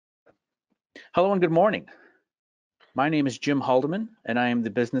Hello and good morning. My name is Jim Haldeman, and I am the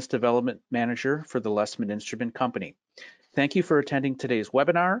Business Development Manager for the Lesman Instrument Company. Thank you for attending today's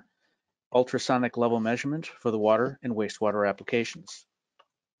webinar, Ultrasonic Level Measurement for the Water and Wastewater Applications.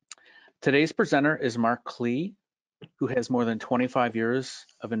 Today's presenter is Mark Klee, who has more than 25 years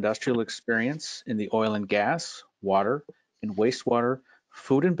of industrial experience in the oil and gas, water and wastewater,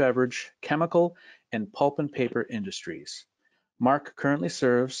 food and beverage, chemical, and pulp and paper industries. Mark currently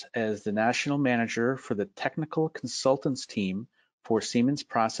serves as the National Manager for the Technical Consultants Team for Siemens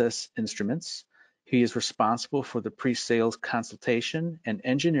Process Instruments. He is responsible for the pre-sales consultation and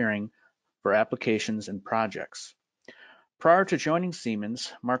engineering for applications and projects. Prior to joining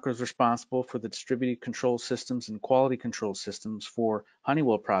Siemens, Mark was responsible for the distributed control systems and quality control systems for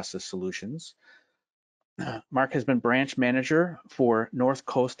Honeywell Process Solutions. Mark has been branch manager for North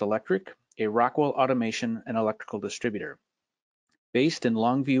Coast Electric, a Rockwell automation and electrical distributor. Based in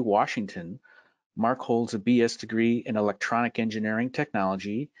Longview, Washington, Mark holds a BS degree in electronic engineering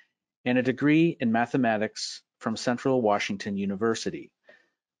technology and a degree in mathematics from Central Washington University.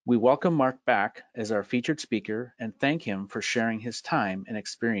 We welcome Mark back as our featured speaker and thank him for sharing his time and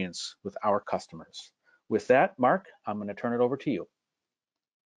experience with our customers. With that, Mark, I'm going to turn it over to you.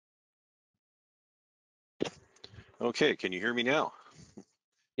 Okay, can you hear me now?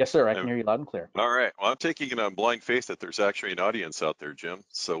 Yes, sir, I can hear you loud and clear. All right, well, I'm taking it on blind faith that there's actually an audience out there, Jim.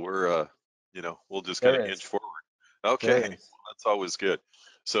 So we're, we'll just kind of inch forward. Okay, that's always good.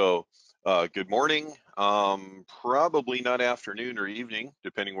 So good morning, probably not afternoon or evening,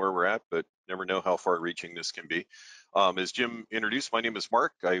 depending where we're at, but never know how far reaching this can be. As Jim introduced, my name is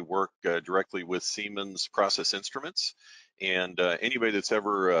Mark. I work directly with Siemens Process Instruments, and anybody that's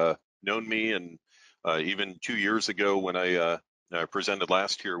ever known me, and even 2 years ago when I presented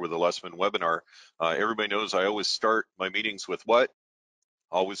last year with a Lesman webinar, everybody knows I always start my meetings with what?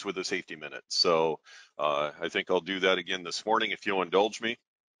 Always with a safety minute. So I think I'll do that again this morning if you'll indulge me.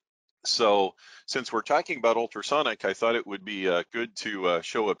 So since we're talking about ultrasonic, I thought it would be good to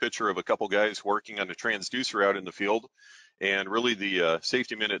show a picture of a couple guys working on a transducer out in the field. And really the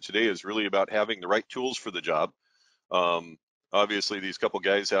safety minute today is really about having the right tools for the job. Obviously, these couple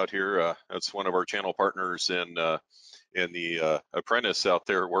guys out here, that's one of our channel partners and the apprentice out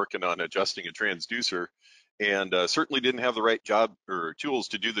there working on adjusting a transducer, and certainly didn't have the right job or tools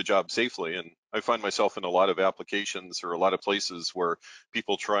to do the job safely. And I find myself in a lot of applications or a lot of places where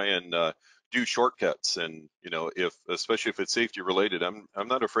people try and do shortcuts. And especially if it's safety related, I'm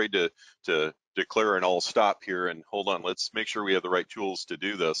not afraid to declare an all stop here and hold on. Let's make sure we have the right tools to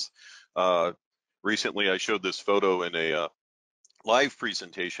do this. Recently, I showed this photo in a live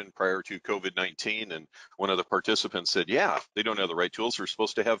presentation prior to COVID-19, and one of the participants said, yeah, they don't have the right tools. They're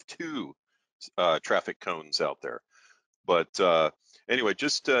supposed to have 2 traffic cones out there. But anyway,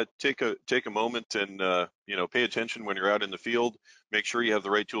 just take a moment and pay attention when you're out in the field. Make sure you have the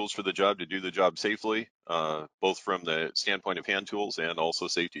right tools for the job to do the job safely, both from the standpoint of hand tools and also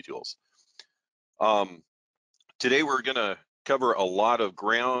safety tools. Today we're going to cover a lot of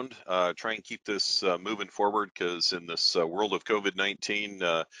ground, try and keep this moving forward, because in this world of COVID-19,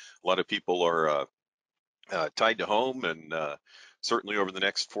 a lot of people are tied to home, and certainly over the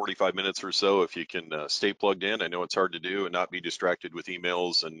next 45 minutes or so, if you can stay plugged in. I know it's hard to do and not be distracted with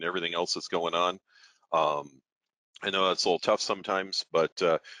emails and everything else that's going on. I know that's a little tough sometimes, but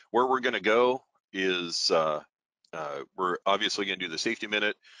where we're going to go is we're obviously going to do the safety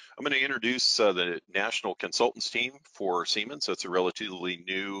minute. I'm going to introduce the National Consultants team for Siemens. That's a relatively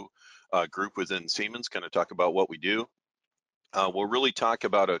new group within Siemens, kind of talk about what we do. We'll really talk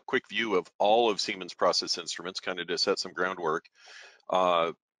about a quick view of all of Siemens Process Instruments, kind of to set some groundwork.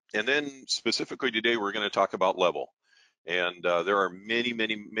 And then specifically today, we're going to talk about level. And there are many,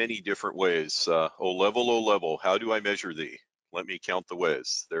 many, many different ways. Oh level, how do I measure thee? Let me count the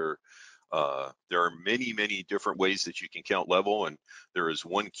ways. There are many, many different ways that you can count level, and there is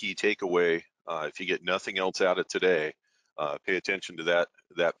one key takeaway. If you get nothing else out of today, pay attention to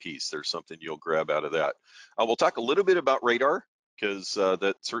that piece. There's something you'll grab out of that. We'll talk a little bit about radar, because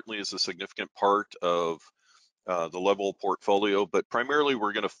that certainly is a significant part of the level portfolio, but primarily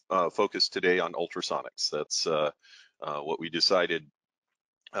we're going to focus today on ultrasonics. That's what we decided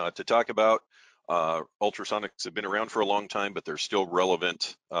to talk about. Ultrasonics have been around for a long time, but they're still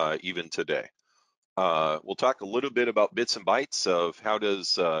relevant even today. We'll talk a little bit about bits and bytes of how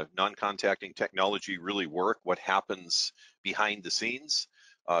does non-contacting technology really work, what happens behind the scenes.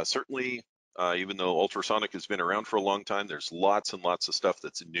 Certainly, even though ultrasonic has been around for a long time, there's lots and lots of stuff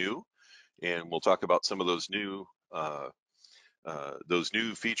that's new, and we'll talk about some of those new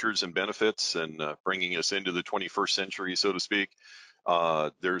features and benefits, and bringing us into the 21st century, so to speak.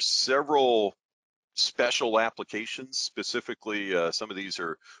 There's several special applications. Specifically, some of these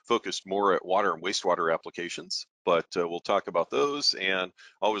are focused more at water and wastewater applications, but we'll talk about those, and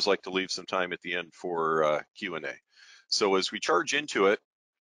I always like to leave some time at the end for Q&A. So as we charge into it,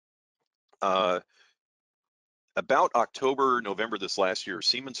 about October, November this last year,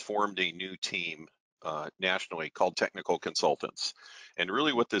 Siemens formed a new team nationally called Technical Consultants. And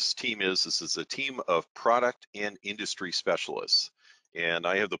really what this team is a team of product and industry specialists. And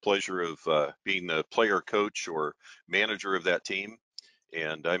I have the pleasure of being the player coach or manager of that team.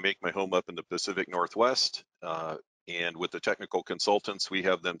 And I make my home up in the Pacific Northwest. And with the technical consultants, we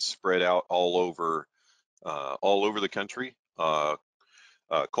have them spread out all over the country. Cole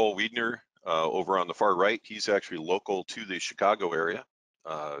Wiedner over on the far right, he's actually local to the Chicago area,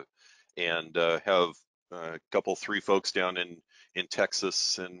 and have a couple, three folks down in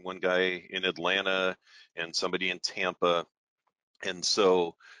Texas, and one guy in Atlanta, and somebody in Tampa, and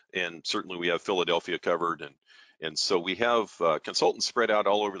certainly we have Philadelphia covered, and so we have consultants spread out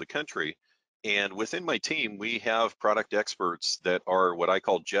all over the country. And within my team, we have product experts that are what I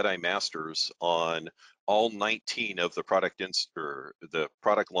call Jedi Masters on all 19 of the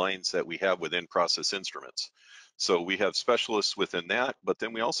product lines that we have within Process Instruments. So we have specialists within that, but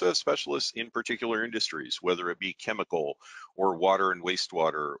then we also have specialists in particular industries, whether it be chemical or water and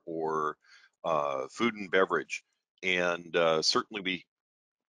wastewater or food and beverage. And certainly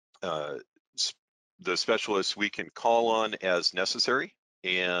uh, the specialists we can call on as necessary,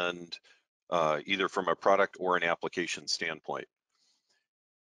 and either from a product or an application standpoint.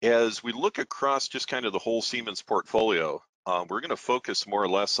 As we look across just kind of the whole Siemens portfolio, we're going to focus more or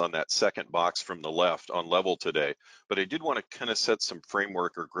less on that second box from the left on level today, but I did want to kind of set some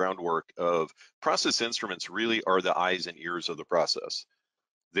framework or groundwork of process instruments really are the eyes and ears of the process.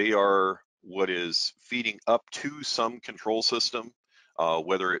 They are what is feeding up to some control system,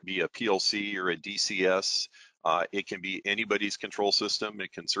 whether it be a PLC or a DCS. It can be anybody's control system.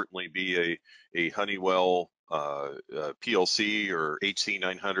 It can certainly be a Honeywell PLC or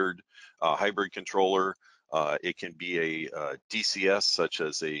HC900 hybrid controller. It can be a DCS such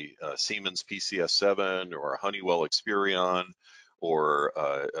as a Siemens PCS7 or a Honeywell Experion or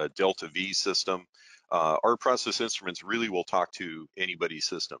a Delta V system. Our process instruments really will talk to anybody's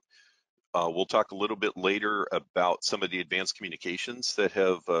system. We'll talk a little bit later about some of the advanced communications that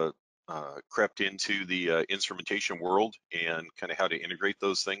have crept into the instrumentation world and kind of how to integrate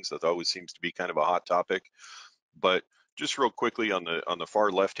those things. That always seems to be kind of a hot topic. But just real quickly on the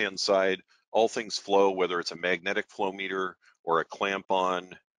far left-hand side, all things flow, whether it's a magnetic flow meter or a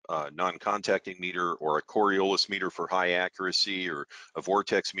clamp-on non-contacting meter or a Coriolis meter for high accuracy or a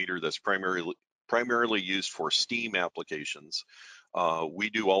vortex meter that's primarily used for steam applications. We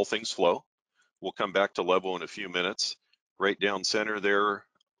do all things flow. We'll come back to level in a few minutes. Right down center there,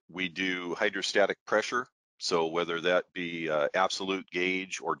 we do hydrostatic pressure. So whether that be absolute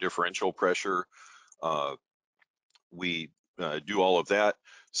gauge or differential pressure, we do all of that.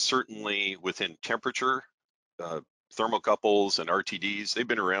 Certainly within temperature, thermocouples and RTDs, they've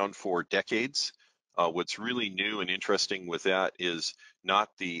been around for decades. What's really new and interesting with that is not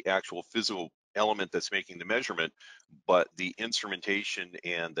the actual physical element that's making the measurement, but the instrumentation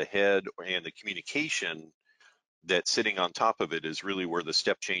and the head and the communication that's sitting on top of it is really where the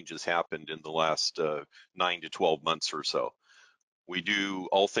step changes happened in the last 9 to 12 months or so. We do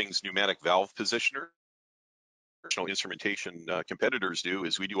all things pneumatic valve positioner. Instrumentation competitors do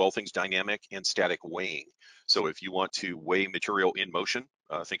is we do all things dynamic and static weighing. So if you want to weigh material in motion,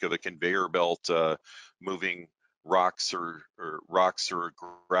 think of a conveyor belt moving rocks or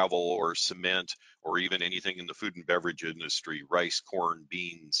gravel or cement or even anything in the food and beverage industry, rice, corn,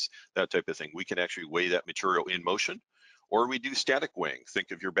 beans, that type of thing. We can actually weigh that material in motion, or we do static weighing. Think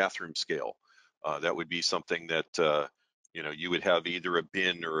of your bathroom scale. That would be something that you would have either a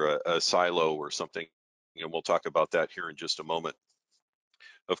bin or a silo or something. And we'll talk about that here in just a moment.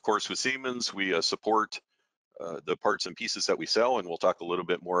 Of course, with Siemens, we support the parts and pieces that we sell, and we'll talk a little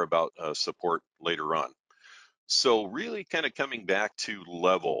bit more about support later on. So really kind of coming back to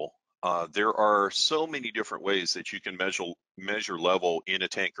level, there are so many different ways that you can measure level in a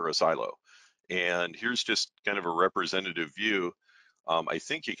tank or a silo. And here's just kind of a representative view. I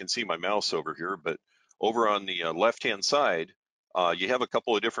think you can see my mouse over here, but over on the left-hand side, you have a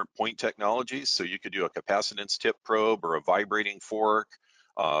couple of different point technologies. So you could do a capacitance tip probe or a vibrating fork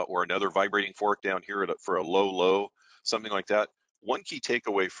or another vibrating fork down here for a low, something like that. One key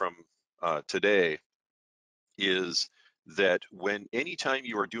takeaway from today is that anytime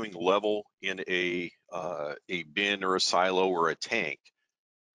you are doing level in a bin or a silo or a tank,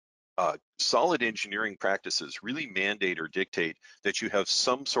 solid engineering practices really mandate or dictate that you have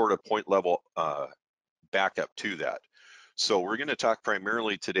some sort of point level backup to that. So we're going to talk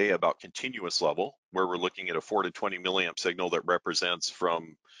primarily today about continuous level, where we're looking at a 4 to 20 milliamp signal that represents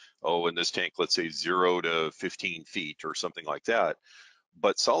from, in this tank, let's say 0 to 15 feet or something like that.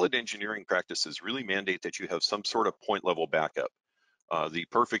 But solid engineering practices really mandate that you have some sort of point level backup. The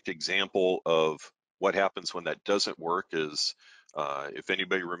perfect example of what happens when that doesn't work is, if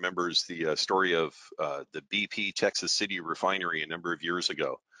anybody remembers the story of the BP Texas City refinery a number of years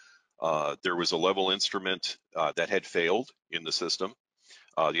ago, there was a level instrument that had failed in the system.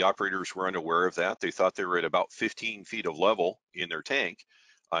 The operators were unaware of that. They thought they were at about 15 feet of level in their tank.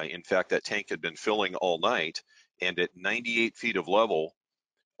 In fact, that tank had been filling all night, and at 98 feet of level,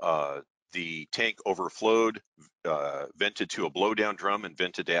 the tank overflowed, vented to a blowdown drum, and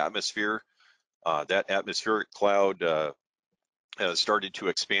vented to atmosphere. That atmospheric cloud started to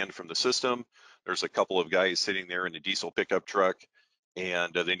expand from the system. There's a couple of guys sitting there in a diesel pickup truck,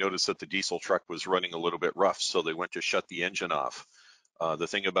 and they noticed that the diesel truck was running a little bit rough, so they went to shut the engine off. The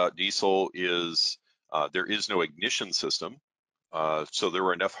thing about diesel is there is no ignition system, so there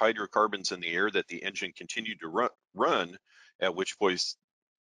were enough hydrocarbons in the air that the engine continued to run, at which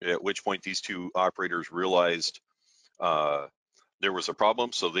point these two operators realized there was a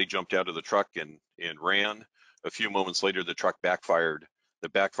problem, so they jumped out of the truck and ran. A few moments later, the truck backfired. The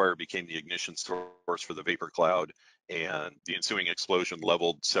backfire became the ignition source for the vapor cloud, and the ensuing explosion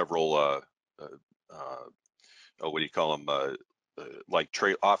leveled several, what do you call them, like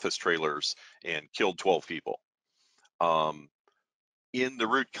office trailers, and killed 12 people. In the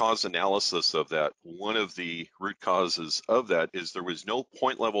root cause analysis of that, one of the root causes of that is there was no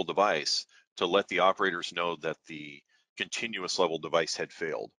point level device to let the operators know that the continuous level device had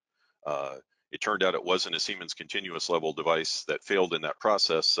failed. It turned out it wasn't a Siemens continuous level device that failed in that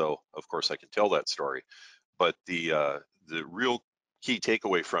process, so of course I can tell that story. But the real key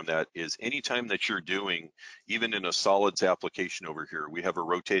takeaway from that is anytime that you're doing, even in a solids application over here, we have a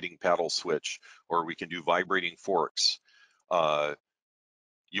rotating paddle switch, or we can do vibrating forks.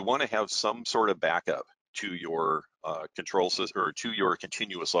 You want to have some sort of backup to your control system or to your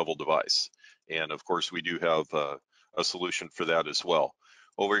continuous level device. And of course, we do have a solution for that as well.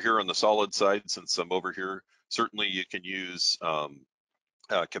 Over here on the solid side, since I'm over here, certainly you can use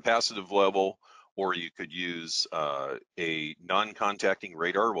capacitive level, or you could use a non-contacting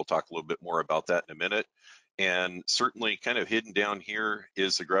radar. We'll talk a little bit more about that in a minute. And certainly kind of hidden down here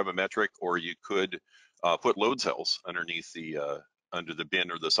is the gravimetric, or you could put load cells underneath the under the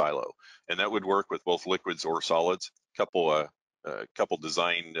bin or the silo, and that would work with both liquids or solids. Couple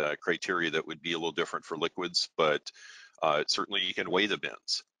design criteria that would be a little different for liquids, but certainly you can weigh the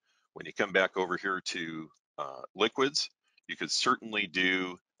bins. When you come back over here to liquids, you could certainly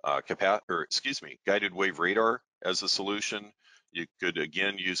do guided wave radar as a solution. You could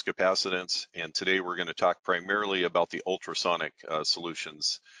again use capacitance, and today we're going to talk primarily about the ultrasonic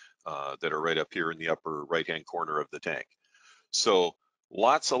solutions that are right up here in the upper right-hand corner of the tank. So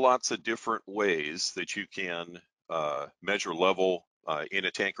lots of different ways that you can measure level in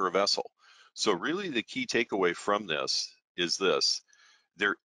a tank or a vessel. So really the key takeaway from this is this: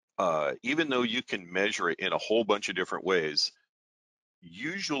 even though you can measure it in a whole bunch of different ways,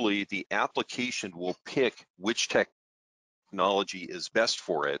 usually the application will pick which technology is best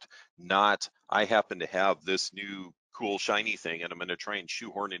for it, not I happen to have this new cool shiny thing and I'm going to try and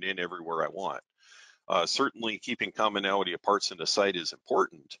shoehorn it in everywhere I want. Certainly keeping commonality of parts in the site is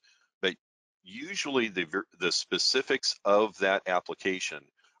important, but usually the specifics of that application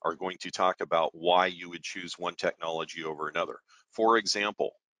are going to talk about why you would choose one technology over another. For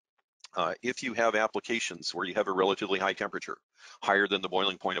example, if you have applications where you have a relatively high temperature, higher than the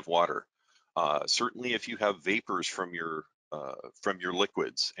boiling point of water, certainly if you have vapors from your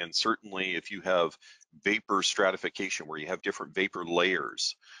liquids, and certainly if you have vapor stratification where you have different vapor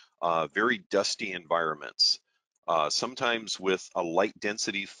layers, very dusty environments, sometimes with a light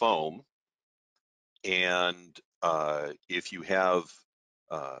density foam, and if you have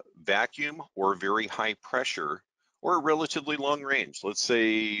vacuum or very high pressure or a relatively long range, let's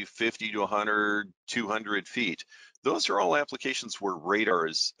say 50 to 100, 200 feet, those are all applications where radar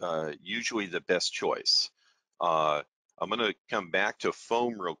is usually the best choice. I'm going to come back to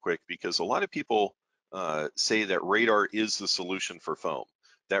foam real quick because a lot of people say that radar is the solution for foam.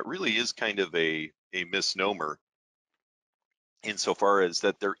 That really is kind of a misnomer insofar as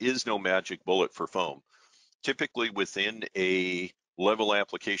that there is no magic bullet for foam. Typically within a level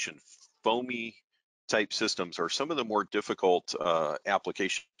application, foamy type systems are some of the more difficult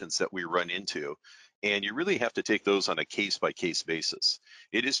applications that we run into. And you really have to take those on a case-by-case basis.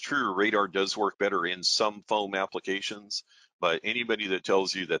 It is true radar does work better in some foam applications, but anybody that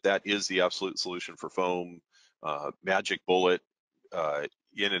tells you that that is the absolute solution for foam, magic bullet,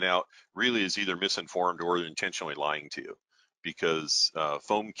 in and out, really is either misinformed or intentionally lying to you, because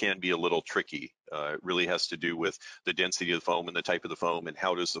foam can be a little tricky. It really has to do with the density of the foam and the type of the foam and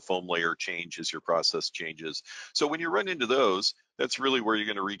how does the foam layer change as your process changes. So when you run into those, that's really where you're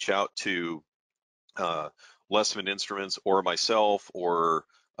going to reach out to Lesman Instruments or myself or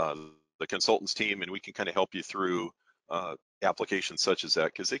the consultants team, and we can kind of help you through applications such as that,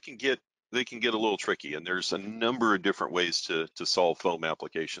 because they can get a little tricky, and there's a number of different ways to solve foam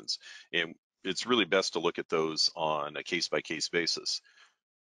applications, and it's really best to look at those on a case-by-case basis.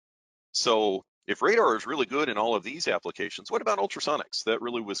 So if radar is really good in all of these applications, what about ultrasonics? That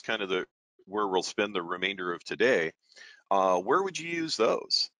really was kind of where we'll spend the remainder of today. Where would you use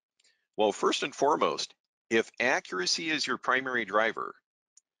those? Well, first and foremost, if accuracy is your primary driver,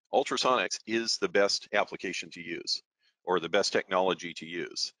 ultrasonics is the best application to use, or the best technology to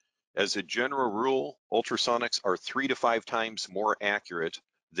use. As a general rule, ultrasonics are 3 to 5 times more accurate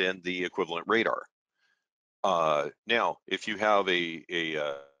than the equivalent radar. Now, if you have a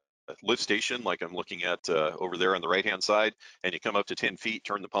lift station, like I'm looking at over there on the right-hand side, and you come up to 10 feet,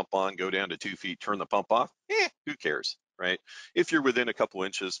 turn the pump on, go down to 2 feet, turn the pump off, who cares, right? If you're within a couple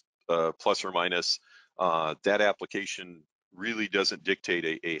inches, plus or minus, that application really doesn't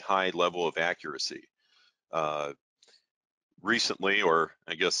dictate a high level of accuracy. Recently, or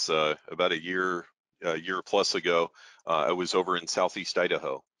I guess about a year plus ago, I was over in Southeast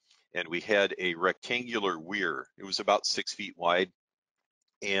Idaho, and we had a rectangular weir. It was about 6 feet wide.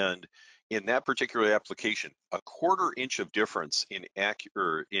 And in that particular application, a 1/4 inch of difference in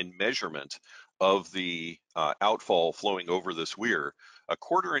measurement of the outfall flowing over this weir, a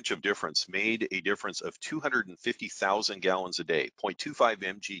 1/4 inch of difference made a difference of 250,000 gallons a day, 0.25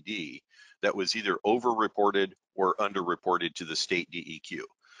 MGD, that was either over-reported or under-reported to the state DEQ.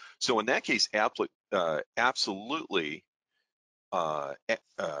 So in that case, absolutely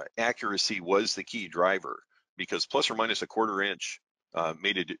accuracy was the key driver, because plus or minus a 1/4 inch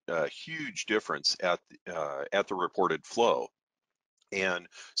made a huge difference at the reported flow. And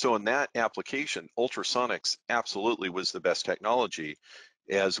so in that application, ultrasonics absolutely was the best technology,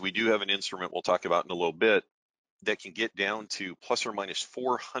 as we do have an instrument we'll talk about in a little bit that can get down to plus or minus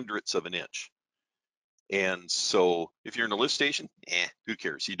 0.04 of an inch. And so if you're in a lift station, who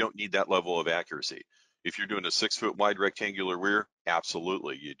cares? You don't need that level of accuracy. If you're doing a 6 foot wide rectangular weir,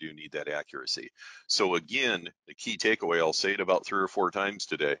 absolutely, you do need that accuracy. So again, the key takeaway, I'll say it about 3 or 4 times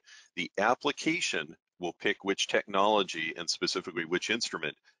today, the application will pick which technology and specifically which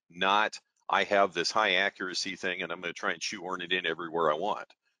instrument, not I have this high accuracy thing and I'm going to try and shoehorn it in everywhere I want.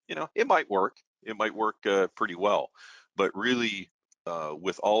 You know, it might work pretty well, but really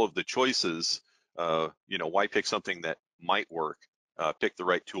with all of the choices, why pick something that might work? Pick the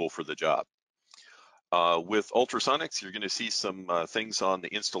right tool for the job. With ultrasonics, you're going to see some things on the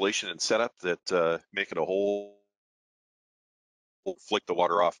installation and setup that make it a whole flick the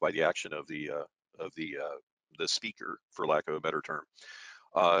water off by the action of the speaker, for lack of a better term.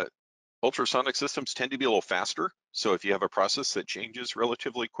 Ultrasonic systems tend to be a little faster, so if you have a process that changes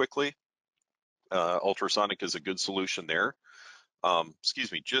relatively quickly, ultrasonic is a good solution there.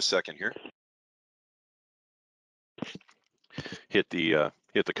 Excuse me, just a second here. Hit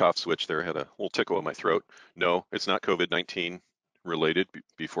the cough switch there. I had a little tickle in my throat. No, it's not COVID-19 related,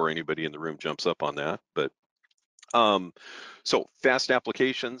 before anybody in the room jumps up on that. But so fast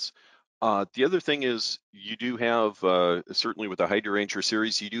applications. The other thing is you do have, certainly with the Hydranger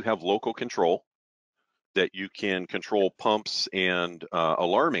series, you do have local control that you can control pumps and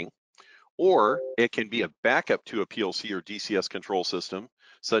alarming, or it can be a backup to a PLC or DCS control system,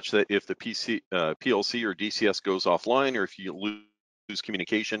 such that if the PLC or DCS goes offline, or if you lose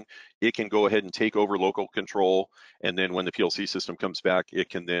communication, it can go ahead and take over local control. And then when the PLC system comes back, it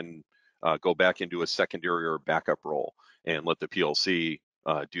can then go back into a secondary or backup role and let the PLC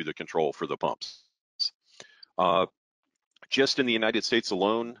do the control for the pumps. Just in the United States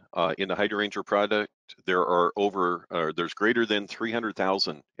alone, in the Hydranger product, there's greater than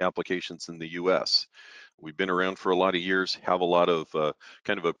 300,000 applications in the US. We've been around for a lot of years, have a lot of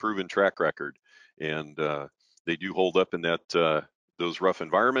kind of a proven track record, and they do hold up in those rough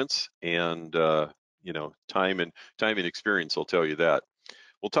environments, and time and experience will tell you that.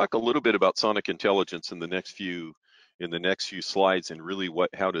 We'll talk a little bit about sonic intelligence in the next few slides, and really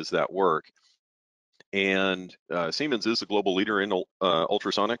how does that work. And Siemens is a global leader in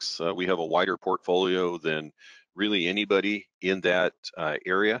ultrasonics. We have a wider portfolio than really anybody in that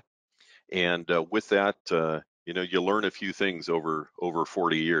area. And with that, you know, you learn a few things over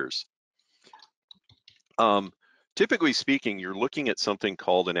 40 years. Typically speaking, you're looking at something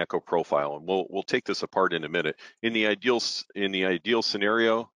called an echo profile, and we'll take this apart in a minute. In the ideal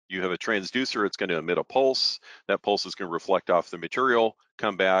scenario, you have a transducer. It's going to emit a pulse. That pulse is going to reflect off the material,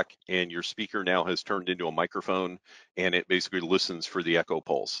 come back, and your speaker now has turned into a microphone, and it basically listens for the echo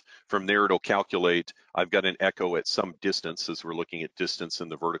pulse. From there, it'll calculate, I've got an echo at some distance, as we're looking at distance in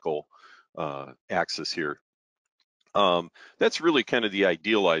the vertical axis here. That's really kind of the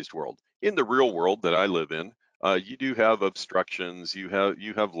idealized world. In the real world that I live in, you do have obstructions, you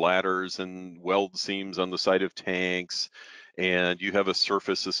have ladders and weld seams on the side of tanks, and you have a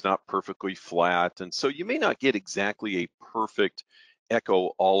surface that's not perfectly flat, and so you may not get exactly a perfect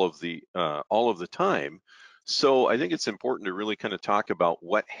echo all of the time. So I think it's important to really kind of talk about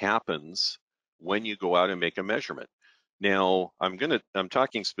what happens when you go out and make a measurement. Now, I'm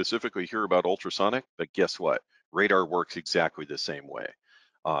talking specifically here about ultrasonic, but guess what? Radar works exactly the same way.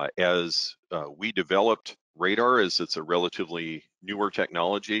 As we developed radar, as it's a relatively newer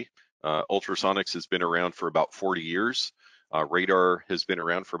technology, ultrasonics has been around for about 40 years. Radar has been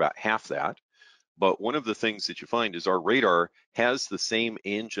around for about half that. But one of the things that you find is our radar has the same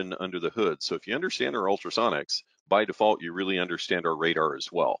engine under the hood. So if you understand our ultrasonics, by default, you really understand our radar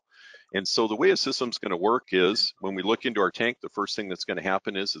as well. And so the way a system's going to work is when we look into our tank, the first thing that's going to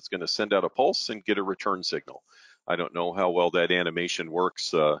happen is it's going to send out a pulse and get a return signal. I don't know how well that animation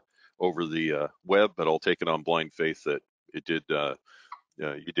works over the web, but I'll take it on blind faith that it did.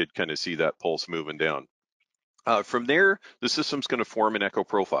 You did kind of see that pulse moving down. From there, the system's going to form an echo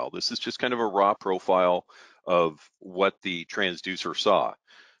profile. This is just kind of a raw profile of what the transducer saw.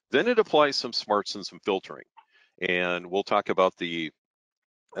 Then it applies some smarts and some filtering. And we'll talk about the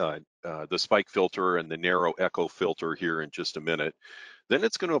spike filter and the narrow echo filter here in just a minute. Then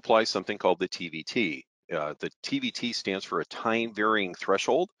it's going to apply something called the TVT. The TVT stands for a time varying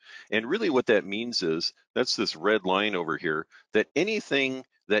threshold. And really what that means is, that's this red line over here, that anything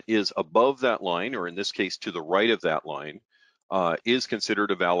that is above that line, or in this case to the right of that line, is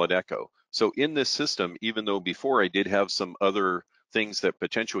considered a valid echo. So in this system, even though before I did have some other things that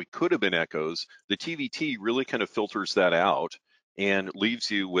potentially could have been echoes, the TVT really kind of filters that out and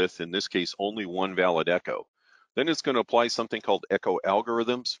leaves you with, in this case, only one valid echo. Then it's going to apply something called echo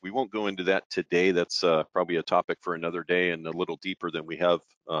algorithms. We won't go into that today. That's probably a topic for another day and a little deeper than we have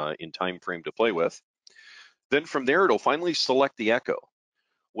in time frame to play with. Then from there, it'll finally select the echo.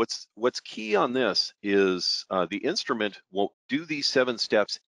 What's key on this is the instrument will do these 7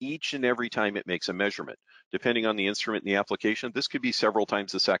 steps each and every time it makes a measurement. Depending on the instrument and the application, this could be several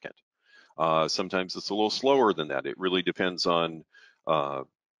times a second. Sometimes it's a little slower than that. It really depends on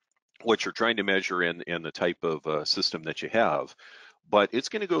what you're trying to measure and the type of system that you have. But it's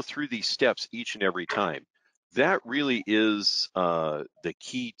going to go through these steps each and every time. That really is the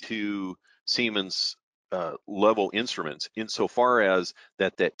key to Siemens level instruments, insofar as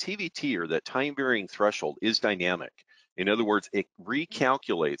that TVT, or that time varying threshold, is dynamic. In other words, it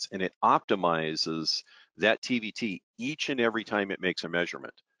recalculates and it optimizes that TVT each and every time it makes a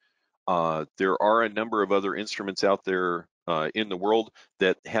measurement. There are a number of other instruments out there in the world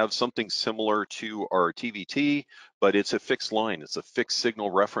that have something similar to our TVT, but it's a fixed line. It's a fixed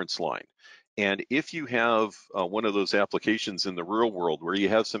signal reference line. And if you have one of those applications in the real world where you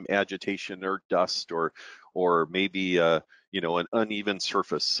have some agitation or dust, or maybe you know, an uneven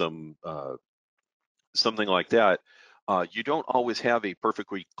surface, something like that, you don't always have a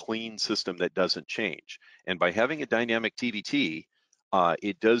perfectly clean system that doesn't change. And by having a dynamic TVT,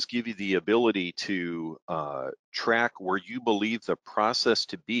 it does give you the ability to track where you believe the process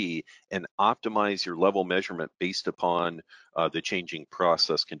to be and optimize your level measurement based upon the changing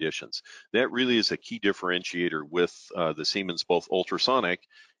process conditions. That really is a key differentiator with the Siemens, both ultrasonic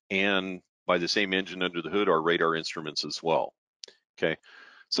and, by the same engine under the hood, our radar instruments as well. Okay.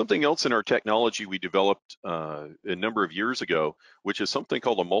 Something else in our technology we developed a number of years ago, which is something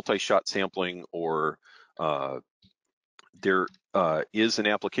called a multi-shot sampling, or there is an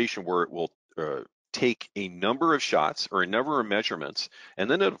application where it will take a number of shots or a number of measurements,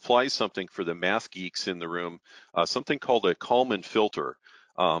 and then it applies something, for the math geeks in the room, something called a Kalman filter.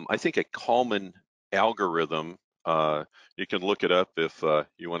 I think a Kalman algorithm, you can look it up if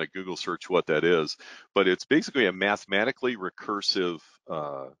you want to Google search what that is, but it's basically a mathematically recursive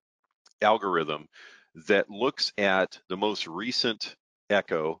algorithm that looks at the most recent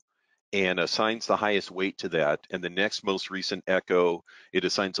echo and assigns the highest weight to that, and the next most recent echo, it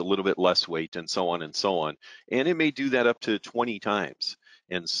assigns a little bit less weight, and so on and so on. And it may do that up to 20 times.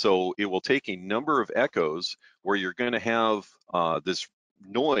 And so it will take a number of echoes where you're going to have this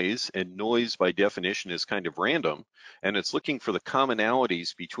noise, and noise by definition is kind of random, and it's looking for the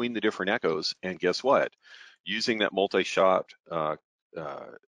commonalities between the different echoes. And guess what? Using that multi-shot uh,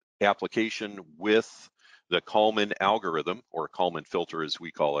 application with the Kalman algorithm, or Kalman filter as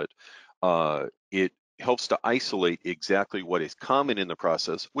we call it, it helps to isolate exactly what is common in the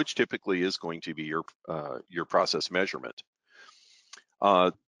process, which typically is going to be your process measurement.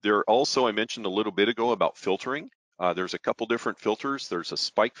 There also, I mentioned a little bit ago about filtering. There's a couple different filters. There's a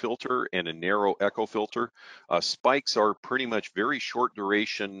spike filter and a narrow echo filter. Spikes are pretty much very short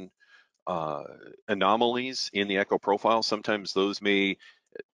duration anomalies in the echo profile. Sometimes those may,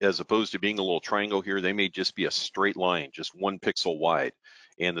 as opposed to being a little triangle here, they may just be a straight line, just 1 pixel wide.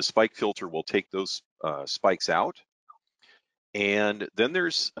 And the spike filter will take those spikes out. And then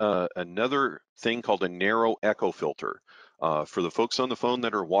there's another thing called a narrow echo filter. For the folks on the phone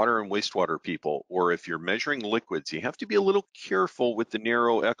that are water and wastewater people, or if you're measuring liquids, you have to be a little careful with the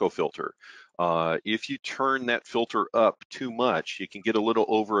narrow echo filter. If you turn that filter up too much, you can get a little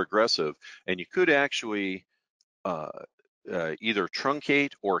over aggressive, and you could actually either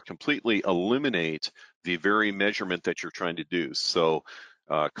truncate or completely eliminate the very measurement that you're trying to do. So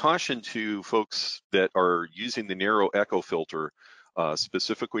caution to folks that are using the narrow echo filter,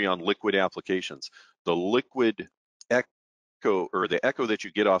 specifically on liquid applications. The liquid echo, or the echo that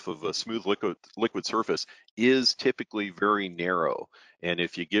you get off of a smooth liquid surface, is typically very narrow. And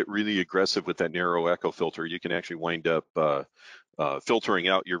if you get really aggressive with that narrow echo filter, you can actually wind up filtering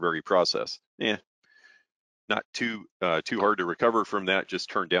out your very process. Not too hard to recover from that. Just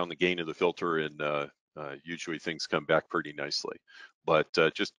turn down the gain of the filter, and usually things come back pretty nicely. But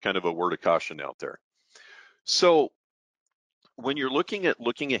just kind of a word of caution out there. So when you're looking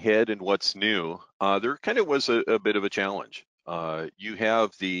ahead and what's new, there kind of was a bit of a challenge. You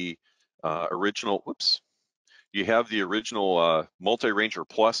have the original, Multi-Ranger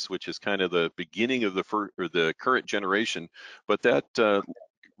Plus, which is kind of the beginning of the current generation, but that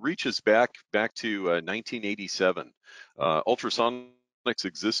reaches back to 1987. Ultrasonics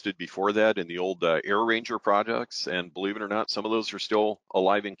existed before that in the old Air Ranger products, and believe it or not, some of those are still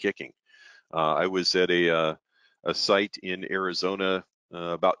alive and kicking. I was at a site in Arizona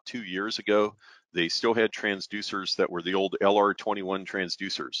about 2 years ago. They still had transducers that were the old LR21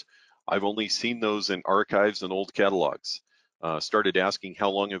 transducers. I've only seen those in archives and old catalogs. Started asking how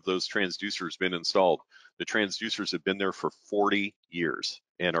long have those transducers been installed. The transducers have been there for 40 years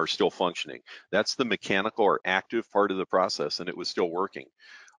and are still functioning. That's the mechanical or active part of the process, and it was still working.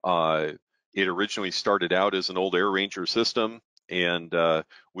 It originally started out as an old Air Ranger system, and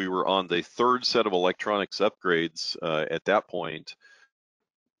we were on the third set of electronics upgrades at that point.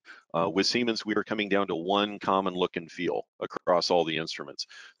 With Siemens, we were coming down to one common look and feel across all the instruments.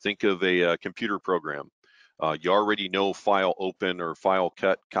 Think of a computer program. You already know file open or file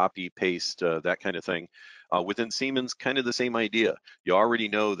cut, copy, paste, that kind of thing. Within Siemens, kind of the same idea. You already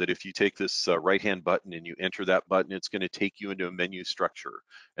know that if you take this right-hand button and you enter that button, it's going to take you into a menu structure.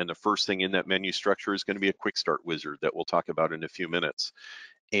 And the first thing in that menu structure is going to be a quick start wizard that we'll talk about in a few minutes.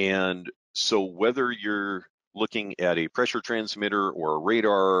 And so whether you're looking at a pressure transmitter or a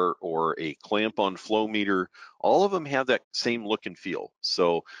radar or a clamp on flow meter, all of them have that same look and feel.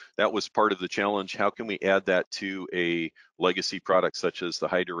 So that was part of the challenge. How can we add that to a legacy product such as the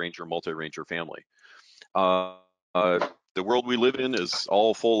Hydra-Ranger Multi-Ranger family? The world we live in is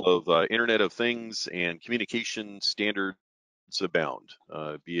all full of Internet of Things, and communication standards abound,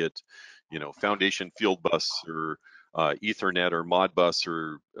 be it, Foundation Field Bus or Ethernet or Modbus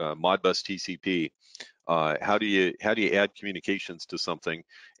or Modbus TCP. How do you add communications to something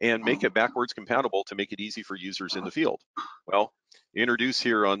and make it backwards compatible to make it easy for users in the field? Well, introduce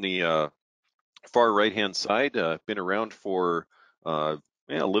here on the far right hand side, been around for a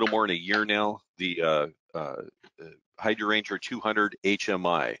little more than a year now, the Hydra Ranger 200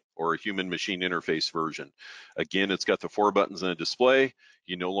 HMI, or human machine interface version. Again, it's got the 4 buttons and a display.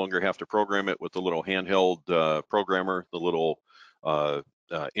 You no longer have to program it with the little handheld programmer, the little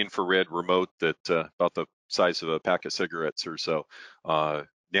infrared remote that about the size of a pack of cigarettes or so.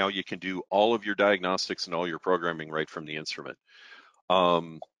 Now you can do all of your diagnostics and all your programming right from the instrument.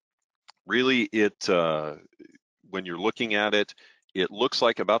 Really, when you're looking at it, it looks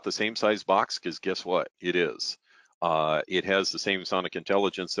like about the same size box, because guess what? It is. It has the same sonic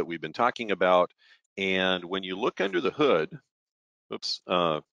intelligence that we've been talking about. And when you look under the hood,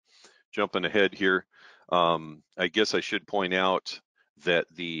 jumping ahead here, I guess I should point out that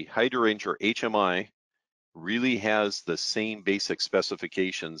the Hydra Ranger HMI really has the same basic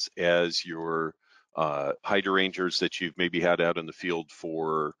specifications as your Hydra Rangers that you've maybe had out in the field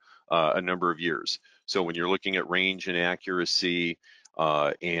for a number of years. So when you're looking at range and accuracy,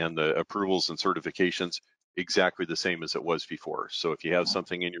 and the approvals and certifications exactly the same as it was before. So if you have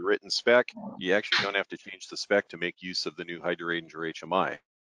something in your written spec, you actually don't have to change the spec to make use of the new Hydraranger HMI.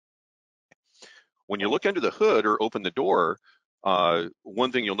 When you look under the hood or open the door,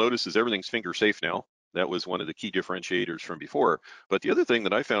 one thing you'll notice is everything's finger safe now. That was one of the key differentiators from before. But the other thing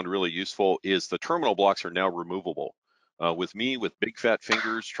that I found really useful is the terminal blocks are now removable. With me, with big fat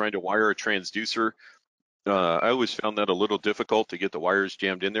fingers, trying to wire a transducer, I always found that a little difficult to get the wires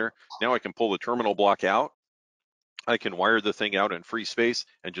jammed in there. Now I can pull the terminal block out. I can wire the thing out in free space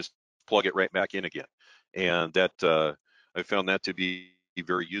and just plug it right back in again. And that I found that to be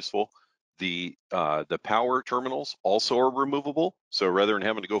very useful. The power terminals also are removable. So rather than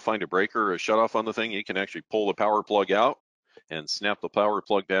having to go find a breaker or a shutoff on the thing, you can actually pull the power plug out and snap the power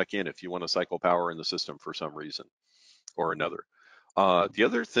plug back in if you want to cycle power in the system for some reason or another. The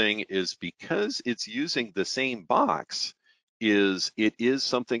other thing is because it's using the same box, it is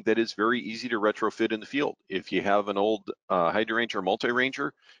something that is very easy to retrofit in the field. If you have an old Hydraranger or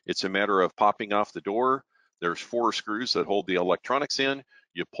multi-ranger, it's a matter of popping off the door. There's 4 screws that hold the electronics in.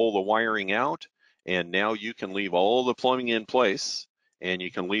 You pull the wiring out, and now you can leave all the plumbing in place, and you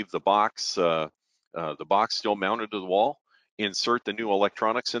can leave the box still mounted to the wall. Insert the new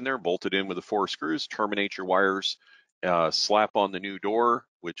electronics in there, bolt it in with the 4 screws, terminate your wires, slap on the new door,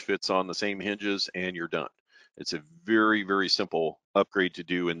 which fits on the same hinges, and you're done. It's a very, very simple upgrade to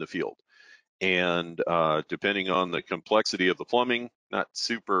do in the field. And depending on the complexity of the plumbing, not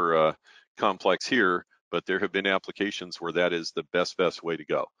super complex here, but there have been applications where that is the best way to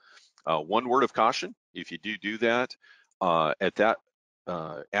go. One word of caution, if you do that,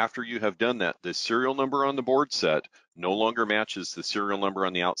 after you have done that, the serial number on the board set no longer matches the serial number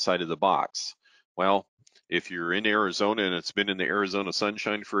on the outside of the box. Well, if you're in Arizona and it's been in the Arizona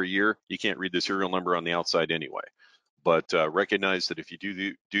sunshine for a year, you can't read the serial number on the outside anyway. But recognize that if you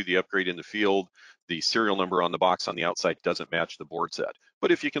do the upgrade in the field, the serial number on the box on the outside doesn't match the board set.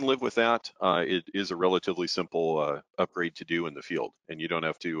 But if you can live with that, it is a relatively simple upgrade to do in the field, and you don't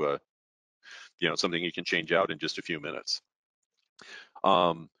have to, something you can change out in just a few minutes.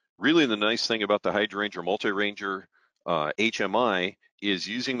 Really, the nice thing about the Hydraranger multi-ranger HMI is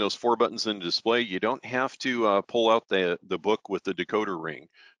using those 4 buttons in the display. You don't have to pull out the book with the decoder ring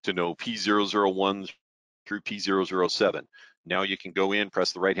to know P001 through P007. Now you can go in,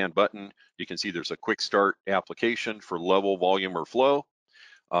 press the right-hand button. You can see there's a quick start application for level, volume, or flow.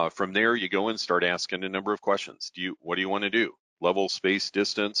 From there, you go and start asking a number of questions. What do you want to do? Level, space,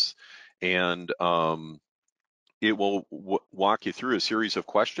 distance, and it will walk you through a series of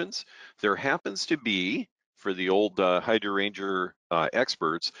questions. There happens to be, for the old Hydraranger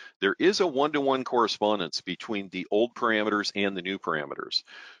experts, there is a one-to-one correspondence between the old parameters and the new parameters.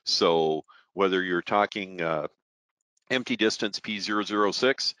 So whether you're talking empty distance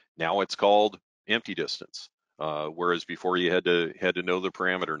P006, now it's called empty distance. Whereas before you had to know the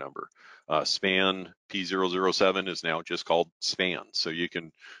parameter number. Span P007 is now just called span, so you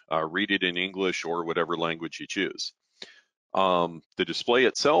can read it in English or whatever language you choose. The display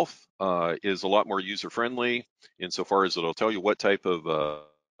itself is a lot more user-friendly insofar as it'll tell you what type of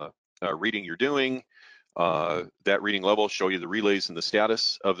reading you're doing. That reading level show you the relays and the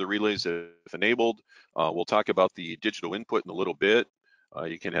status of the relays if enabled. We'll talk about the digital input in a little bit.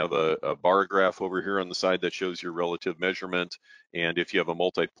 You can have a bar graph over here on the side that shows your relative measurement, and if you have a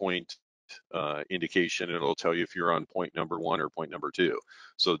multi-point indication, it'll tell you if you're on point number 1 or point number 2.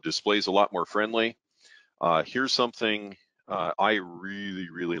 So the display's a lot more friendly. Here's something I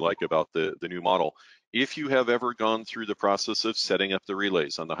really like about the new model. If you have ever gone through the process of setting up the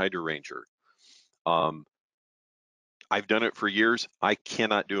relays on the Hydraranger, I've done it for years. I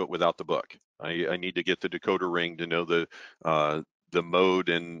cannot do it without the book. I need to get the decoder ring to know the mode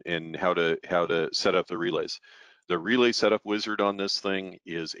and how to set up the relays. The relay setup wizard on this thing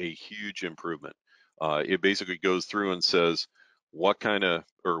is a huge improvement. It basically goes through and says what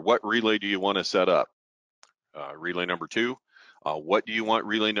relay do you want to set up? Relay number 2. What do you want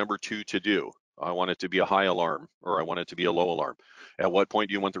relay number 2 to do? I want it to be a high alarm, or I want it to be a low alarm. At what point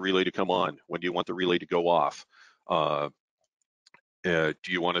do you want the relay to come on? When do you want the relay to go off? Do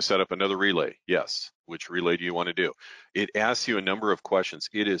you want to set up another relay? Yes. Which relay do you want to do? It asks you a number of questions.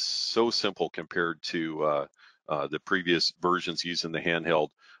 It is so simple compared to the previous versions using the handheld.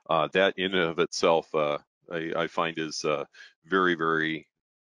 That in and of itself, I find is very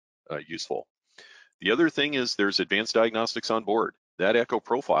useful. The other thing is there's advanced diagnostics on board. That echo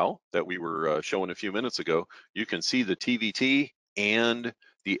profile that we were showing a few minutes ago, you can see the TVT and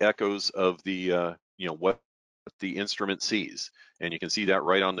the echoes of the, what the instrument sees. And you can see that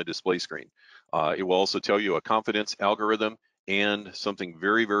right on the display screen. It will also tell you a confidence algorithm and something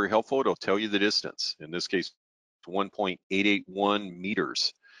very, very helpful, it'll tell you the distance. In this case, 1.881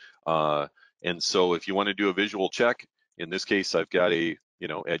 meters. And so if you want to do a visual check, in this case, I've got a,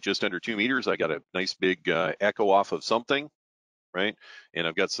 at just under 2 meters, I got a nice big echo off of something, right? And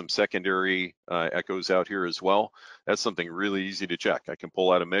I've got some secondary echoes out here as well. That's something really easy to check. I can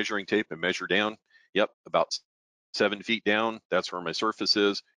pull out a measuring tape and measure down. Yep, about 7 feet down, that's where my surface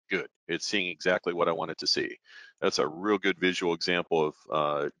is. Good, it's seeing exactly what I want it to see. That's a real good visual example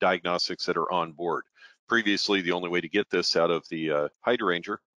of diagnostics that are on board. Previously, the only way to get this out of the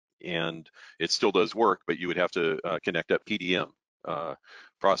hydrangea, and it still does work, but you would have to connect up PDM,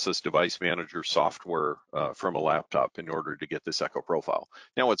 Process Device Manager software from a laptop in order to get this echo profile.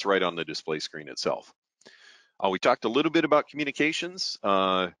 Now it's right on the display screen itself. We talked a little bit about communications.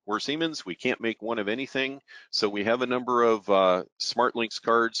 We're Siemens, we can't make one of anything. So we have a number of SmartLinks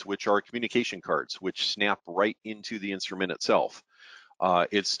cards, which are communication cards, which snap right into the instrument itself.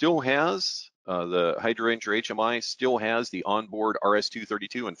 It still has, the hydrangea HMI still has the onboard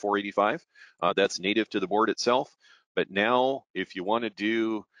RS-232 and 485. That's native to the board itself. But now, if you want to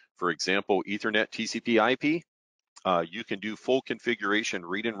do, for example, Ethernet TCP IP, you can do full configuration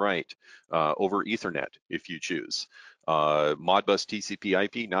read and write over Ethernet if you choose. Modbus TCP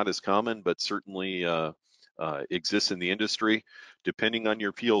IP, not as common, but certainly exists in the industry. Depending on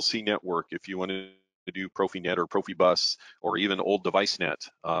your PLC network, if you want to do Profinet or Profibus or even old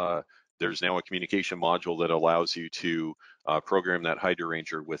DeviceNet, there's now a communication module that allows you to program that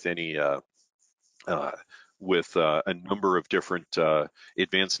hydrangea with any a number of different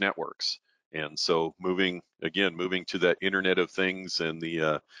advanced networks. And so moving to that Internet of Things and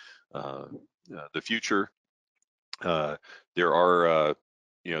the future, there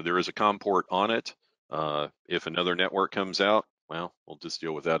is a COM port on it. If another network comes out, well, we'll just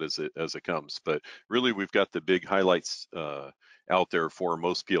deal with that as it comes. But really, we've got the big highlights out there for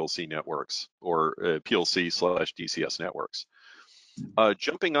most PLC networks or PLC/DCS networks.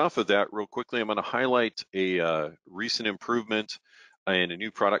 Jumping off of that real quickly, I'm going to highlight a recent improvement in a new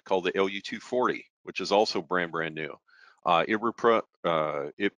product called the LU240, which is also brand new.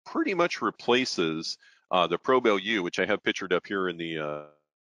 It pretty much replaces the Probe LU, which I have pictured up here in the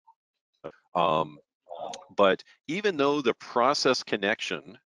but even though the process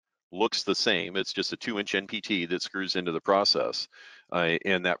connection looks the same, it's just a 2-inch NPT that screws into the process,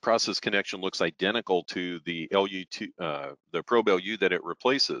 and that process connection looks identical to the the Probe LU that it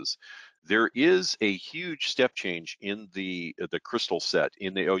replaces. There is a huge step change in the crystal set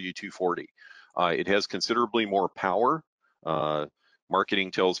in the LU240. It has considerably more power. Marketing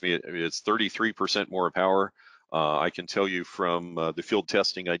tells me it's 33% more power. I can tell you from the field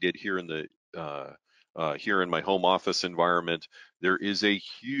testing I did here in the here in my home office environment, there is a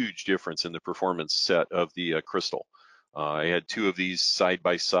huge difference in the performance set of the crystal. I had 2 of these side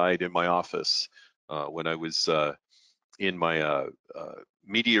by side in my office when I was in my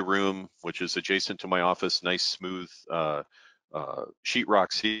media room, which is adjacent to my office, nice smooth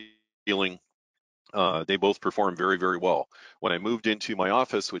sheetrock ceiling. They both perform very, very well. When I moved into my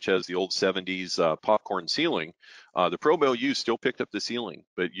office, which has the old 70s popcorn ceiling, the Probe LU still picked up the ceiling,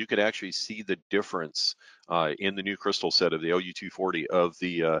 but you could actually see the difference in the new crystal set of the LU240 of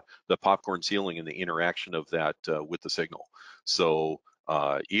the popcorn ceiling and the interaction of that with the signal. So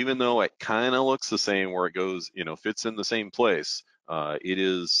even though it kind of looks the same where it goes, fits in the same place, it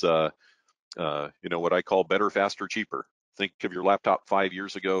is, what I call better, faster, cheaper. Think of your laptop 5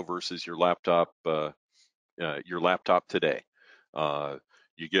 years ago versus your laptop today.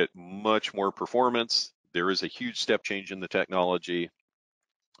 You get much more performance. There is a huge step change in the technology.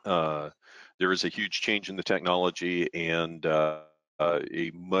 And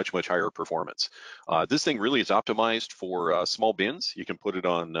a much higher performance. This thing really is optimized for small bins. You can put it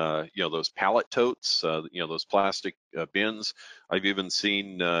on those pallet totes, those plastic bins. I've even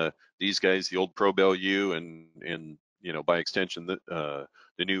seen these guys, the old Probe LU and by extension the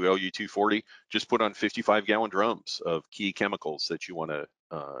new LU240, just put on 55-gallon drums of key chemicals that you want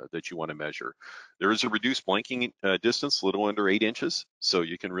to measure. There is a reduced blanking distance, a little under 8 inches, so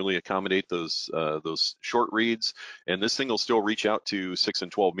you can really accommodate those short reads. And this thing will still reach out to 6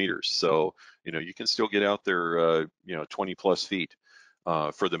 and 12 meters, so you can still get out there 20 plus feet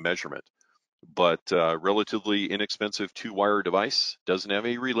for the measurement. But relatively inexpensive 2-wire device, doesn't have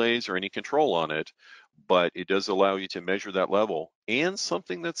any relays or any control on it, but it does allow you to measure that level. And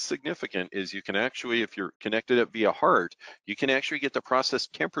something that's significant is you can actually, if you're connected up via HART, you can actually get the process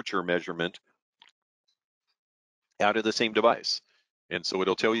temperature measurement out of the same device. And so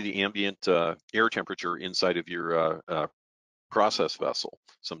it'll tell you the ambient air temperature inside of your process vessel.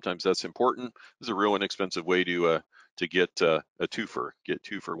 Sometimes that's important. It's a real inexpensive way to to get a twofer, get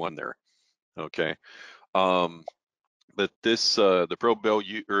 2 for 1 there. Okay. But this, the Probe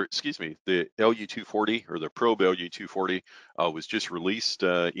LU, or excuse me, the LU240 or the Probe LU240 was just released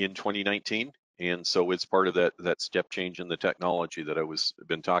in 2019, and so it's part of that step change in the technology that I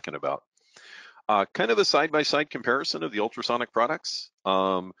been talking about. Kind of a side-by-side comparison of the ultrasonic products.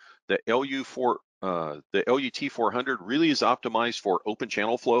 The LUT400 really is optimized for open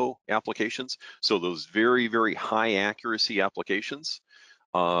channel flow applications, so those very, very high accuracy applications.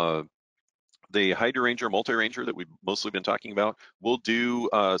 The Hydranger multi-ranger that we've mostly been talking about will do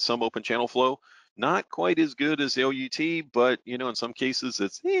some open channel flow. Not quite as good as LUT, but in some cases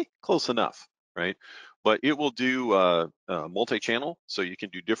it's close enough, right? But it will do multi-channel, so you can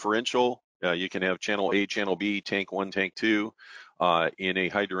do differential. You can have channel A, channel B, tank 1, tank 2 in a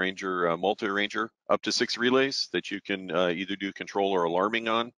Hydranger multi-ranger, up to 6 relays that you can either do control or alarming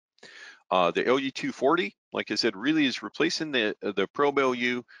on. The LU240, like I said, really is replacing the Probe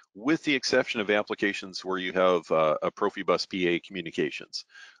LU, with the exception of applications where you have a Profibus PA communications.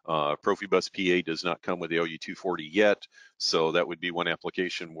 Profibus PA does not come with the LU240 yet, so that would be one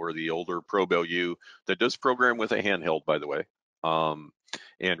application where the older Probe LU that does program with a handheld, by the way,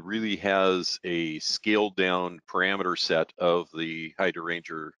 and really has a scaled down parameter set of the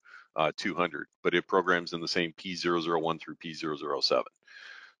Hydranger 200, but it programs in the same P001 through P007.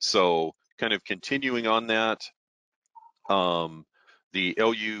 So kind of continuing on that, the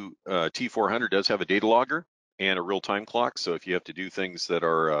LU T400 does have a data logger and a real-time clock. So if you have to do things that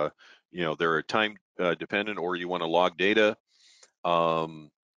are, they're time dependent, or you want to log data,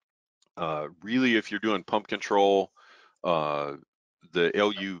 really if you're doing pump control, the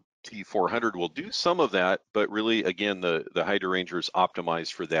LU T400 will do some of that, but really, again, the Hydranger is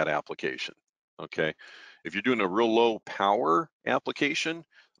optimized for that application. Okay, if you're doing a real low power application,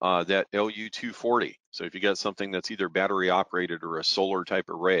 that LU240. So if you got something that's either battery operated or a solar type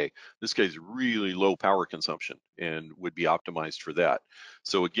array, this guy's really low power consumption and would be optimized for that.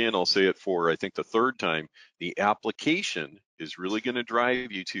 So again, I'll say it for, I think, the third time, the application is really going to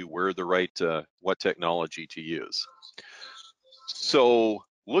drive you to where the right, what technology to use. So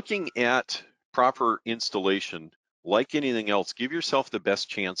looking at proper installation, like anything else, give yourself the best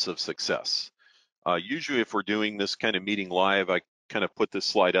chance of success. Usually if we're doing this kind of meeting live, I kind of put this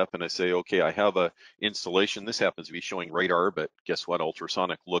slide up and I say, okay, I have a installation. This happens to be showing radar, but guess what?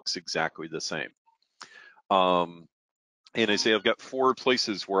 Ultrasonic looks exactly the same. And I say I've got 4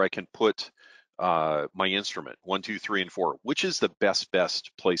 places where I can put my instrument, 1, 2, 3, and 4. Which is the best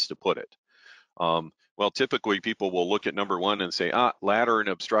place to put it? Well, typically people will look at number 1 and say, ladder and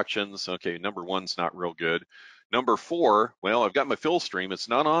obstructions. Okay, number 1's not real good. Number 4, well, I've got my fill stream. It's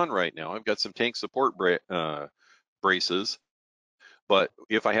not on right now. I've got some tank support braces. But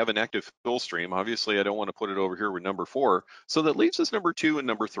if I have an active fill stream, obviously I don't want to put it over here with number 4. So that leaves us number 2 and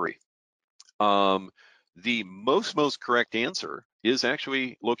number 3. The most correct answer is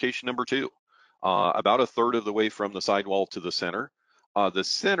actually location number 2, about a third of the way from the sidewall to the center. The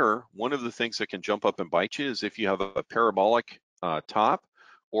center, one of the things that can jump up and bite you is if you have a parabolic top,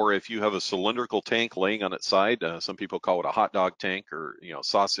 or if you have a cylindrical tank laying on its side. Some people call it a hot dog tank, or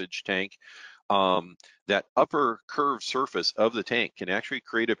sausage tank. That upper curved surface of the tank can actually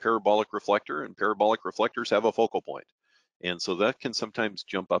create a parabolic reflector, and parabolic reflectors have a focal point. And so that can sometimes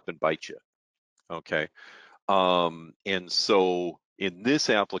jump up and bite you. Okay. And so in this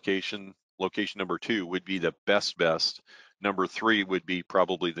application, location number 2 would be the best. Number 3 would be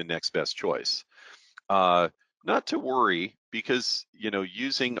probably the next best choice. Not to worry, because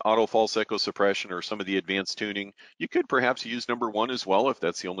using auto false echo suppression or some of the advanced tuning, you could perhaps use number 1 as well if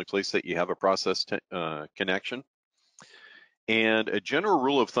that's the only place that you have a process connection. And a general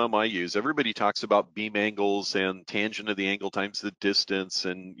rule of thumb I use, everybody talks about beam angles and tangent of the angle times the distance,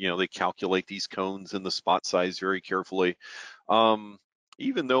 and they calculate these cones and the spot size very carefully.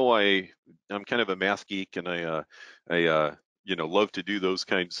 Even though I'm kind of a math geek and I love to do those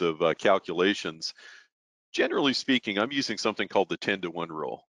kinds of calculations, generally speaking, I'm using something called the 10-to-1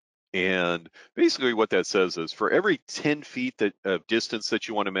 rule. And basically what that says is for every 10 feet of distance that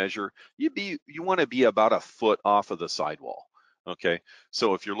you want to measure, you want to be about a foot off of the sidewall. Okay,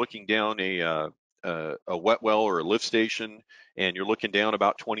 so if you're looking down a wet well or a lift station and you're looking down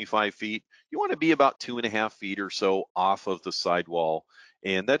about 25 feet, you want to be about 2.5 feet or so off of the sidewall.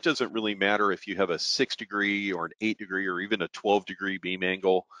 And that doesn't really matter if you have a 6 degree or an 8 degree or even a 12 degree beam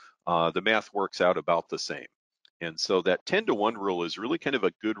angle. The math works out about the same. And so that 10-to-1 rule is really kind of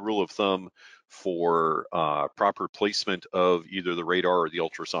a good rule of thumb for proper placement of either the radar or the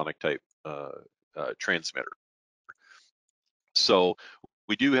ultrasonic type transmitter. So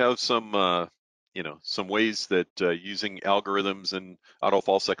we do have some some ways that using algorithms and auto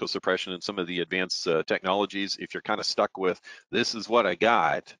false echo suppression and some of the advanced technologies, if you're kind of stuck with this is what I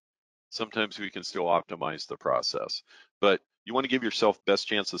got, sometimes we can still optimize the process. But you want to give yourself best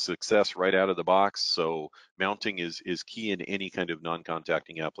chance of success right out of the box. So mounting is key in any kind of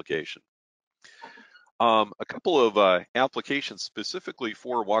non-contacting application. A couple of applications specifically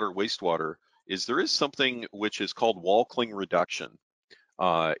for water wastewater is there is something which is called wall cling reduction.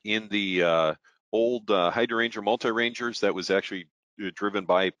 In the old Hydranger multi-rangers, that was actually driven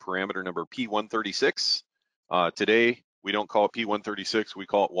by parameter number P136. Today, we don't call it P136, we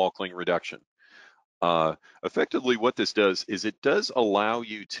call it wall cling reduction. Effectively, what this does is it does allow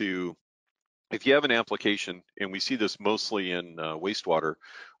you to, if you have an application, and we see this mostly in wastewater,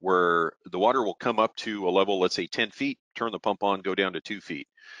 where the water will come up to a level, let's say 10 feet, turn the pump on, go down to 2 feet,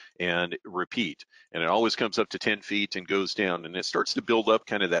 and repeat. And it always comes up to 10 feet and goes down, and it starts to build up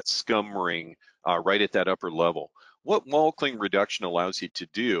kind of that scum ring right at that upper level. What wall cling reduction allows you to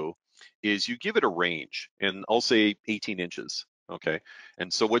do is you give it a range, and I'll say 18 inches, okay?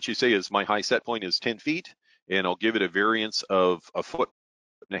 And so what you say is my high set point is 10 feet, and I'll give it a variance of a foot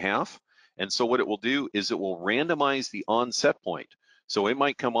and a half. And so what it will do is it will randomize the onset point. So it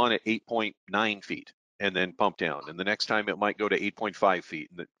might come on at 8.9 feet and then pump down. And the next time it might go to 8.5 feet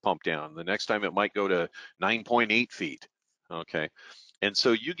and then pump down. The next time it might go to 9.8 feet. Okay. And